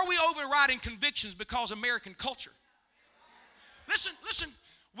about, why are we overriding convictions because of American culture? Listen,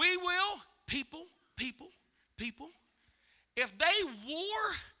 we will, people, if they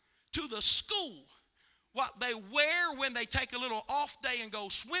wore to the school what they wear when they take a little off day and go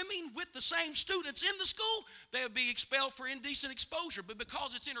swimming with the same students in the school, they would be expelled for indecent exposure. But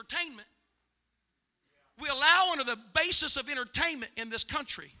because it's entertainment, we allow under the basis of entertainment in this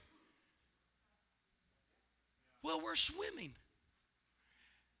country. Well, we're swimming.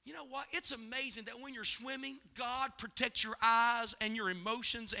 You know what? It's amazing that when you're swimming, God protects your eyes and your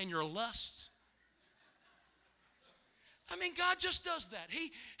emotions and your lusts. I mean, God just does that.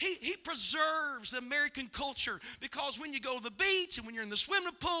 He preserves the American culture because when you go to the beach and when you're in the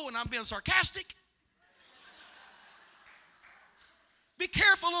swimming pool, and I'm being sarcastic, be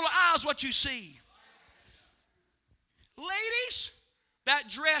careful, little eyes, what you see. Ladies, that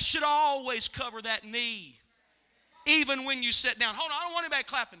dress should always cover that knee. Even when you sit down. Hold on, I don't want anybody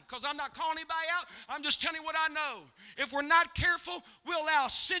clapping because I'm not calling anybody out. I'm just telling you what I know. If we're not careful, we'll allow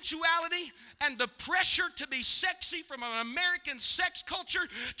sensuality and the pressure to be sexy from an American sex culture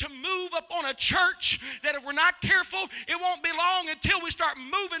to move up on a church that if we're not careful, it won't be long until we start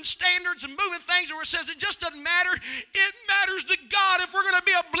moving standards and moving things where it says it just doesn't matter. It matters to God if we're going to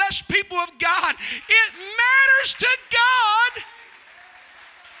be a blessed people of God. It matters to God.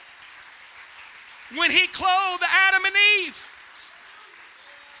 When he clothed Adam and Eve.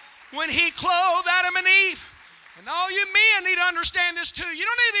 When he clothed Adam and Eve. And all you men need to understand this too. You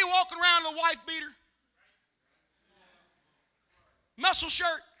don't need to be walking around in a wife beater. Muscle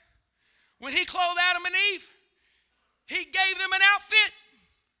shirt. When he clothed Adam and Eve, he gave them an outfit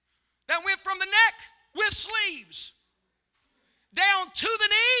that went from the neck with sleeves down to the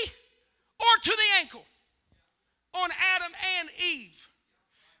knee or to the ankle on Adam and Eve.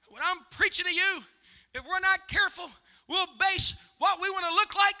 What I'm preaching to you, if we're not careful, we'll base what we want to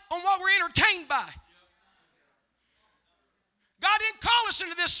look like on what we're entertained by. God didn't call us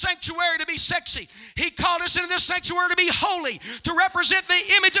into this sanctuary to be sexy. He called us into this sanctuary to be holy, to represent the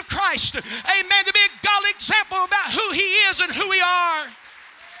image of Christ. Amen. To be a godly example about who he is and who we are.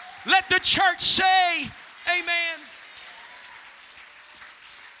 Let the church say, amen.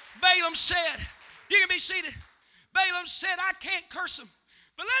 Balaam said, you can be seated. Balaam said, I can't curse them.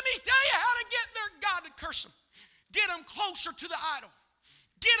 But let me tell you how to get their God to curse them. Get them closer to the idol.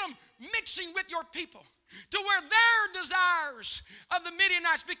 Get them mixing with your people to where their desires of the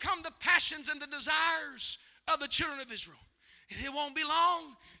Midianites become the passions and the desires of the children of Israel. And it won't be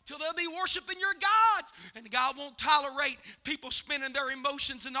long till they'll be worshiping your God. And God won't tolerate people spending their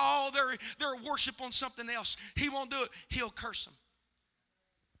emotions and all their worship on something else. He won't do it. He'll curse them.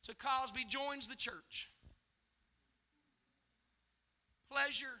 So Cosby joins the church.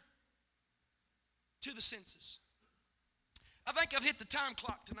 Pleasure to the senses. I think I've hit the time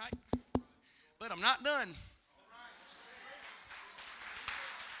clock tonight, but I'm not done.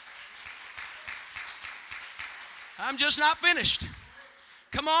 I'm just not finished.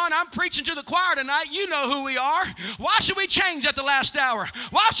 Come on, I'm preaching to the choir tonight. You know who we are. Why should we change at the last hour?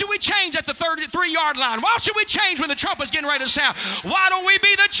 Why should we change at the 33-yard line? Why should we change when the trumpet's getting ready to sound? Why don't we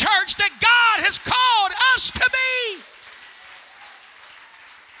be the church that God has called us to be?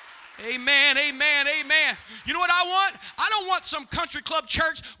 Amen, amen, amen. You know what I want? I don't want some country club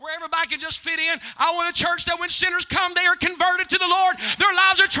church where everybody can just fit in. I want a church that when sinners come, they are converted to the Lord. Their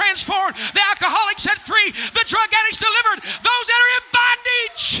lives are transformed. The alcoholic set free. The drug addicts delivered. Those that are in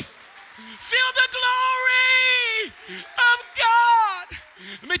bondage feel the glory of God.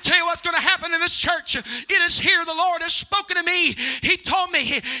 Let me tell you what's going to happen in this church. It is here. The Lord has spoken to me. He told me,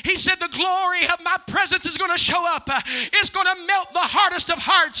 He said the glory of my presence is going to show up. It's going to melt the hardest of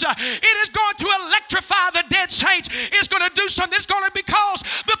hearts. It is going to electrify the dead saints. It's going to do something. It's going to cause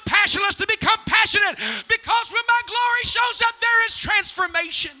the passionless to become passionate. Because when my glory shows up, there is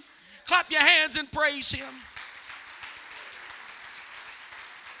transformation. Clap your hands and praise Him.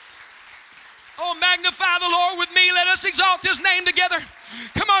 Oh, magnify the Lord with me. Let us exalt His name together.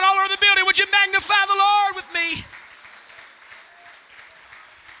 Come on, all over the building, would you magnify the Lord with me?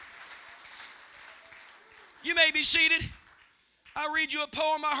 You may be seated. I'll read you a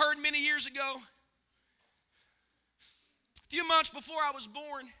poem I heard many years ago. A few months before I was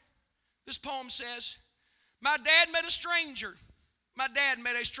born, this poem says, my dad met a stranger. My dad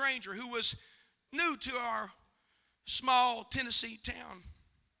met a stranger who was new to our small Tennessee town.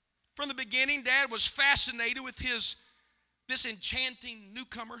 From the beginning, Dad was fascinated with this enchanting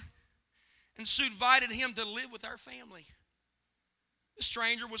newcomer and soon invited him to live with our family. The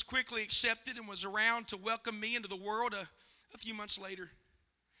stranger was quickly accepted and was around to welcome me into the world a few months later.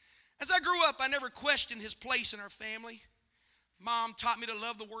 As I grew up, I never questioned his place in our family. Mom taught me to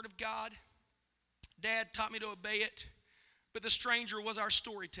love the Word of God. Dad taught me to obey it. But the stranger was our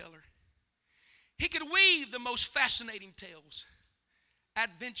storyteller. He could weave the most fascinating tales.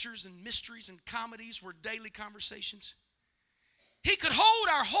 Adventures and mysteries and comedies were daily conversations. He could hold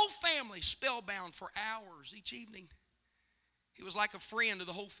our whole family spellbound for hours each evening. He was like a friend to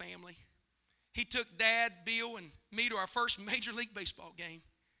the whole family. He took Dad, Bill, and me to our first Major League Baseball game.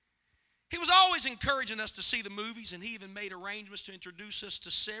 He was always encouraging us to see the movies, and he even made arrangements to introduce us to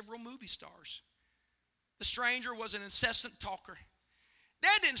several movie stars. The stranger was an incessant talker.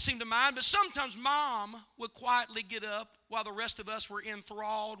 Dad didn't seem to mind, but sometimes Mom would quietly get up while the rest of us were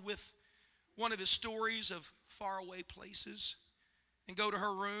enthralled with one of his stories of faraway places and go to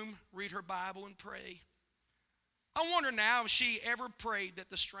her room, read her Bible, and pray. I wonder now if she ever prayed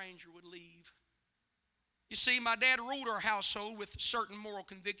that the stranger would leave. You see, my dad ruled our household with certain moral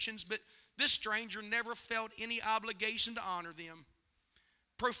convictions, but this stranger never felt any obligation to honor them.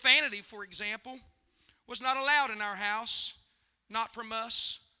 Profanity, for example, was not allowed in our house. Not from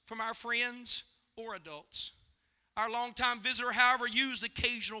us, from our friends or adults. Our longtime visitor, however, used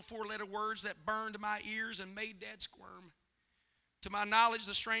occasional four-letter words that burned my ears and made Dad squirm. To my knowledge,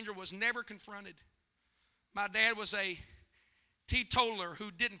 the stranger was never confronted. My dad was a teetotaler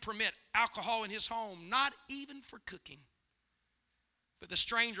who didn't permit alcohol in his home, not even for cooking. But the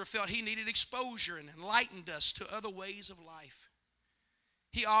stranger felt he needed exposure and enlightened us to other ways of life.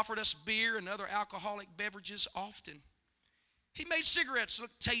 He offered us beer and other alcoholic beverages often. He made cigarettes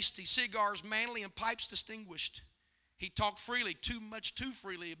look tasty, cigars manly, and pipes distinguished. He talked freely, too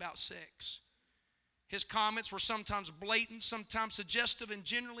freely about sex. His comments were sometimes blatant, sometimes suggestive, and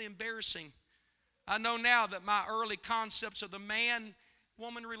generally embarrassing. I know now that my early concepts of the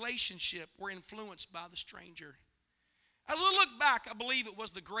man-woman relationship were influenced by the stranger. As we look back, I believe it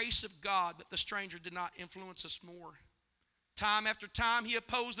was the grace of God that the stranger did not influence us more. Time after time, he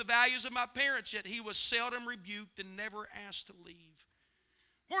opposed the values of my parents, yet he was seldom rebuked and never asked to leave.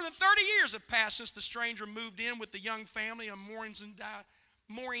 More than 30 years have passed since the stranger moved in with the young family on Morningside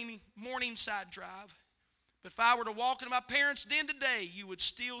Drive. But if I were to walk into my parents' den today, you would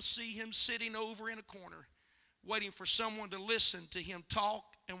still see him sitting over in a corner, waiting for someone to listen to him talk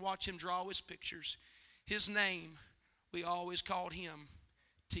and watch him draw his pictures. His name, we always called him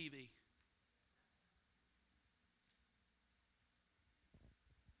TV.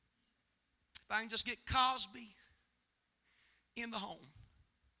 If I can just get Cosby in the home.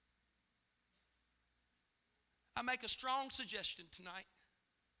 I make a strong suggestion tonight.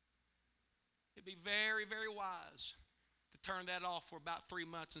 It'd be very, very wise to turn that off for about 3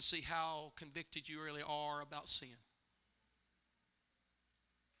 months and see how convicted you really are about sin.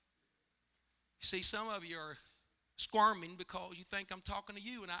 You see, some of you are squirming because you think I'm talking to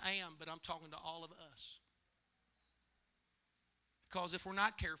you, and I am, but I'm talking to all of us. Because if we're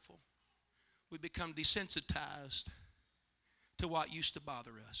not careful, we become desensitized to what used to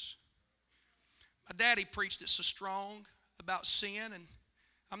bother us. My daddy preached it so strong about sin, and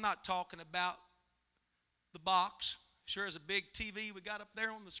I'm not talking about the box. Sure is a big TV we got up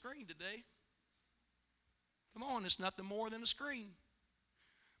there on the screen today. Come on, it's nothing more than a screen.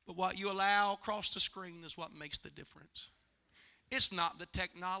 But what you allow across the screen is what makes the difference. It's not the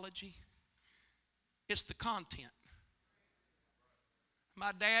technology. It's the content.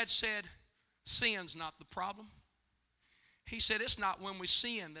 My dad said, sin's not the problem. He said, it's not when we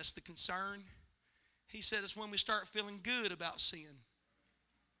sin that's the concern. He said, it's when we start feeling good about sin.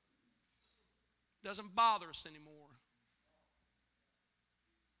 It doesn't bother us anymore.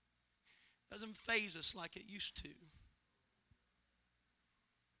 It doesn't faze us like it used to.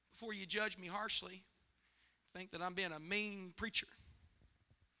 Before you judge me harshly, think that I'm being a mean preacher,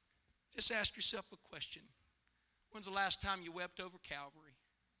 just ask yourself a question. When's the last time you wept over Calvary?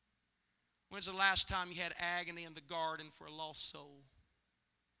 When's the last time you had agony in the garden for a lost soul?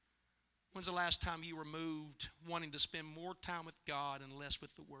 When's the last time you were moved wanting to spend more time with God and less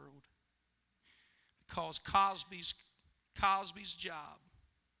with the world? Because Cosby's job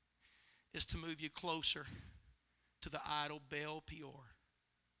is to move you closer to the idol Baal Peor.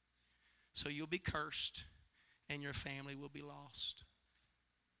 So you'll be cursed and your family will be lost.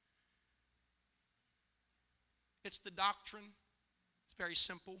 It's the doctrine. It's very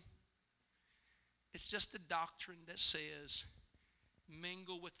simple. It's just a doctrine that says,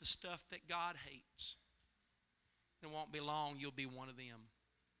 mingle with the stuff that God hates. It won't be long, you'll be one of them.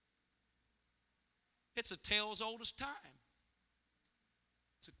 It's a tale as old as time.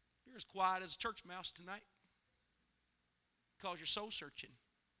 You're as quiet as a church mouse tonight because you're soul searching.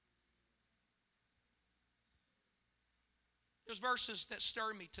 There's verses that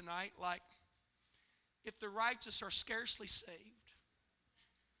stir me tonight, like, if the righteous are scarcely saved,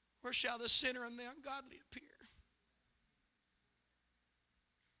 where shall the sinner and the ungodly appear?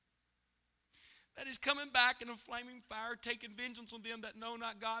 That he's coming back in a flaming fire, taking vengeance on them that know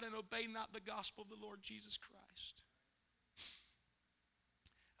not God and obey not the gospel of the Lord Jesus Christ.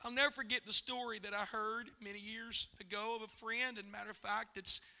 I'll never forget the story that I heard many years ago of a friend, and matter of fact,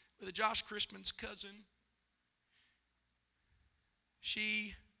 it's with Josh Christman's cousin.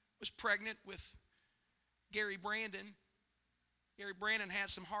 She was pregnant with Gary Brandon. Gary Brandon had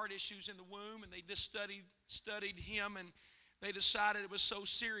some heart issues in the womb, and they just studied him, and they decided it was so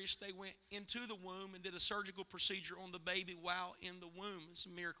serious they went into the womb and did a surgical procedure on the baby while in the womb. It's a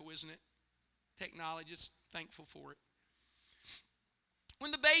miracle, isn't it? Technology, just thankful for it.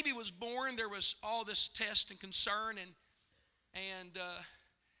 When the baby was born, there was all this test and concern, and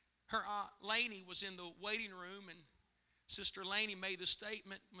her aunt Laney was in the waiting room, and Sister Laney made the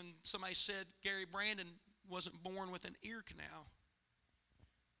statement when somebody said Gary Brandon wasn't born with an ear canal.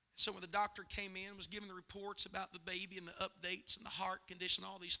 So when the doctor came in, was giving the reports about the baby and the updates and the heart condition,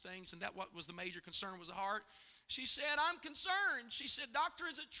 all these things, and that what was the major concern was the heart. She said, I'm concerned. She said, doctor,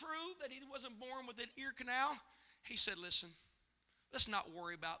 is it true that he wasn't born with an ear canal? He said, listen, let's not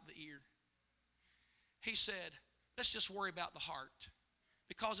worry about the ear. He said, let's just worry about the heart.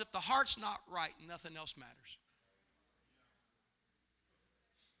 Because if the heart's not right, nothing else matters.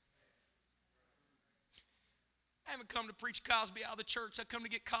 I haven't come to preach Cosby out of the church. I come to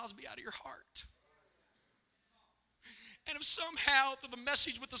get Cosby out of your heart. And if somehow through the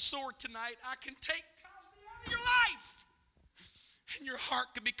message with the sword tonight, I can take Cosby out of your life, and your heart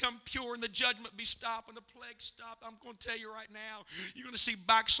can become pure, and the judgment be stopped, and the plague stop, I'm going to tell you right now, you're going to see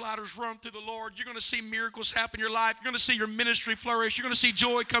backsliders run through the Lord. You're going to see miracles happen in your life. You're going to see your ministry flourish. You're going to see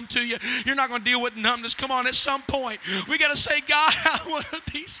joy come to you. You're not going to deal with numbness. Come on, at some point, we got to say, God, I want to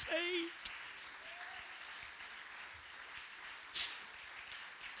be saved.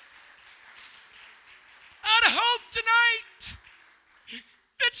 I'd hope tonight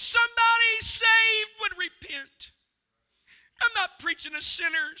that somebody saved would repent. I'm not preaching to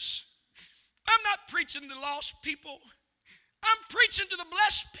sinners. I'm not preaching to lost people. I'm preaching to the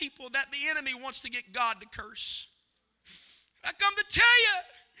blessed people that the enemy wants to get God to curse. I come to tell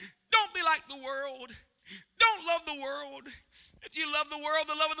you, don't be like the world. Don't love the world. If you love the world,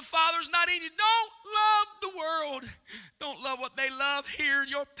 the love of the Father is not in you. Don't love the world. Don't love what they love. Hear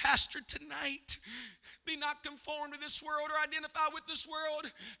your pastor tonight. Be not conformed to this world or identify with this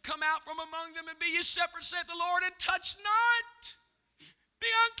world. Come out from among them and be ye separate, saith the Lord, and touch not the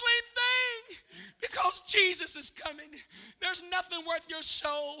unclean thing, because Jesus is coming. There's nothing worth your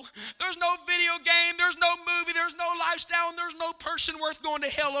soul. There's no video game. There's no movie. There's no lifestyle. And there's no person worth going to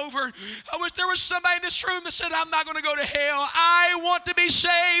hell over. I wish there was somebody in this room that said, I'm not going to go to hell. I want to be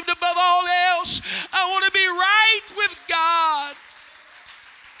saved above all else. I want to be right with God.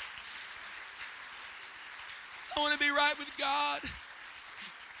 I want to be right with God.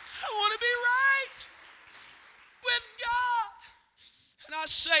 I want to be right with God. And I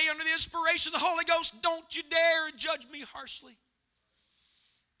say, under the inspiration of the Holy Ghost, don't you dare judge me harshly.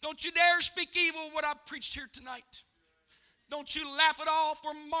 Don't you dare speak evil of what I've preached here tonight. Don't you laugh it off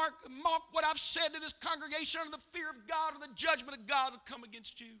or mock what I've said to this congregation under the fear of God or the judgment of God will come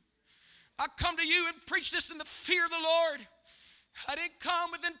against you. I come to you and preach this in the fear of the Lord. I didn't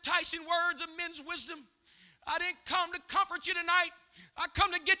come with enticing words of men's wisdom. I didn't come to comfort you tonight. I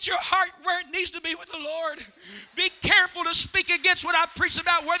come to get your heart where it needs to be with the Lord. Be careful to speak against what I preach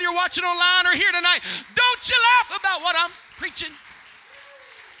about, whether you're watching online or here tonight. Don't you laugh about what I'm preaching.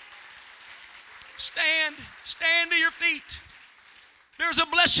 Stand to your feet. There's a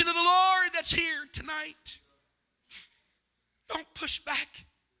blessing of the Lord that's here tonight. Don't push back.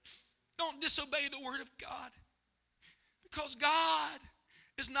 Don't disobey the word of God. Because God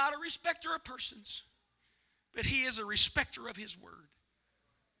is not a respecter of persons, but he is a respecter of his word.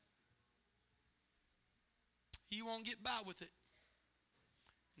 You won't get by with it.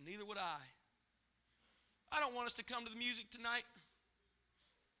 Neither would I. I don't want us to come to the music tonight.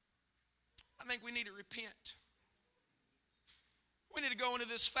 I think we need to repent. We need to go into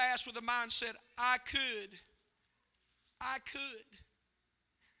this fast with the mindset, I could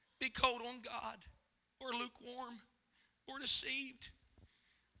be cold on God, or lukewarm, or deceived,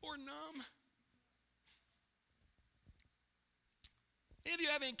 or numb. Any of you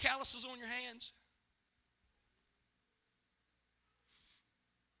have any calluses on your hands?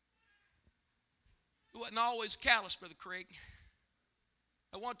 It wasn't always callous, Brother Craig.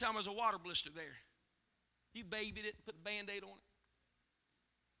 At one time there was a water blister there. You babied it, put a Band-Aid on it.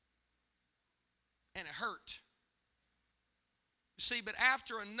 And it hurt. You see, but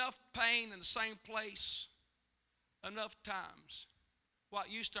after enough pain in the same place, enough times, what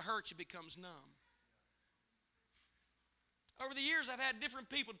used to hurt you becomes numb. Over the years, I've had different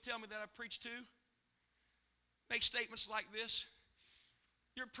people tell me that I preach to make statements like this.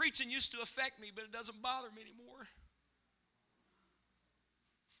 Your preaching used to affect me, but it doesn't bother me anymore.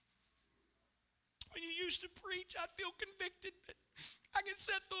 When you used to preach, I'd feel convicted, but I can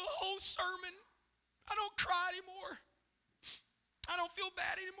sit through a whole sermon. I don't cry anymore. I don't feel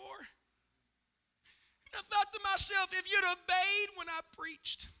bad anymore. And I thought to myself, if you'd obeyed when I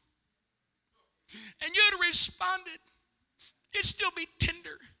preached, and you'd have responded, it'd still be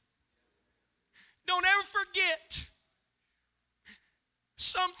tender. Don't ever forget,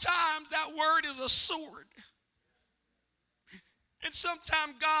 sometimes that word is a sword. And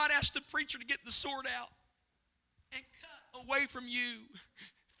sometimes God asks the preacher to get the sword out and cut away from you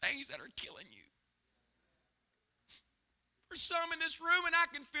things that are killing you. For some in this room, and I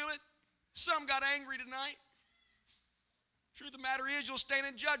can feel it, some got angry tonight. Truth of the matter is, you'll stand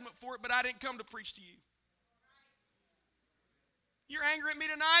in judgment for it, but I didn't come to preach to you. You're angry at me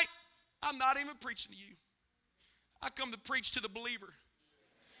tonight? I'm not even preaching to you. I come to preach to the believer.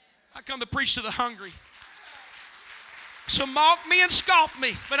 I come to preach to the hungry. So mock me and scoff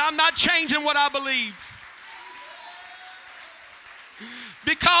me, but I'm not changing what I believe.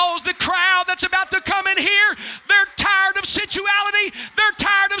 Because the crowd that's about to come in here, they're tired of sensuality, they're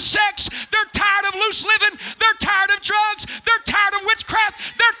tired of sex, they're tired of loose living, they're tired of drugs, they're tired of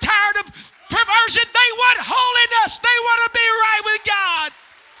witchcraft, they're tired of perversion. They want holiness. They want to be right with God.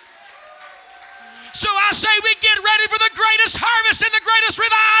 So I say we get ready for the greatest harvest and the greatest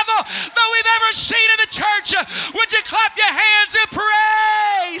revival that we've ever seen in the church. Would you clap your hands and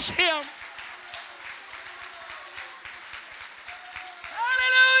praise him?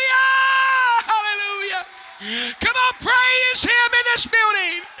 Hallelujah! Hallelujah! Come on, praise him in this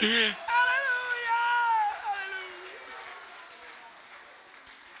building. Hallelujah! Hallelujah!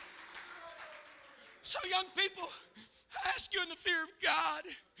 So young people, I ask you in the fear of God,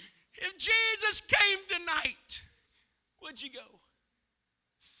 if Jesus came tonight, would you go?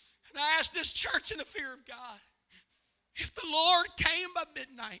 And I ask this church in the fear of God, if the Lord came by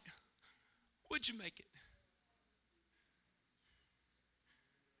midnight, would you make it?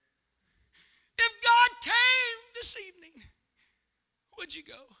 If God came this evening, would you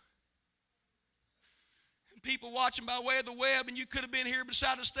go? And people watching by way of the web, and you could have been here, but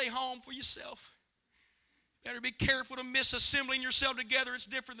decided to stay home for yourself. Better be careful to miss assembling yourself together. It's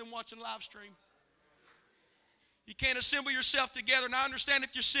different than watching live stream. You can't assemble yourself together. And I understand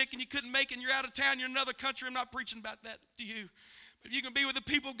if you're sick and you couldn't make it and you're out of town, you're in another country. I'm not preaching about that to you. But if you can be with the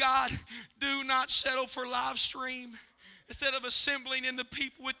people of God, do not settle for live stream instead of assembling in the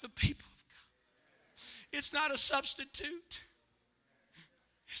people with the people of God. It's not a substitute.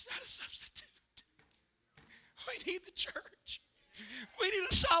 It's not a substitute. We need the church. We need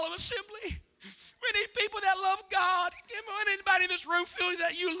a solemn assembly. We need people that love God. Anybody in this room feeling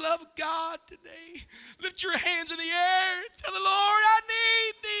that you love God today? Lift your hands in the air and tell the Lord, I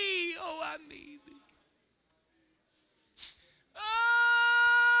need thee. Oh, I need thee. Oh,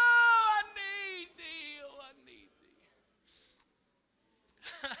 I need thee. Oh, I need thee.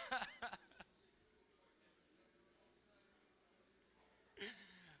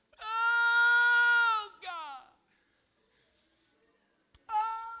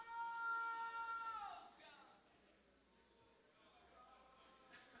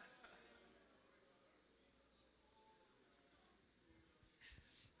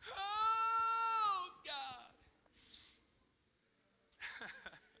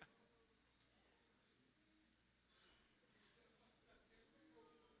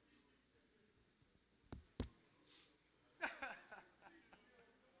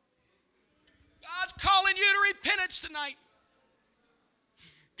 tonight.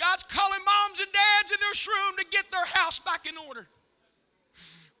 God's calling moms and dads in this room to get their house back in order.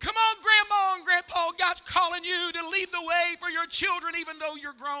 Come on, Grandma and Grandpa, God's calling you to lead the way for your children even though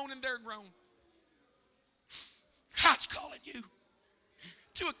you're grown and they're grown. God's calling you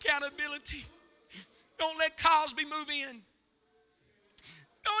to accountability. Don't let Cosby move in.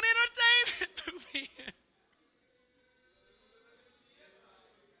 Don't entertainment move in.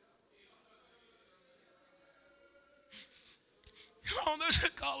 Come on, there's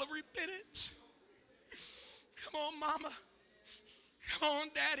a call of repentance. Come on, Mama. Come on,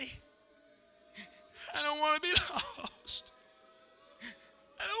 Daddy. I don't want to be lost.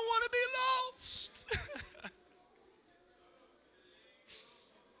 I don't want to be lost.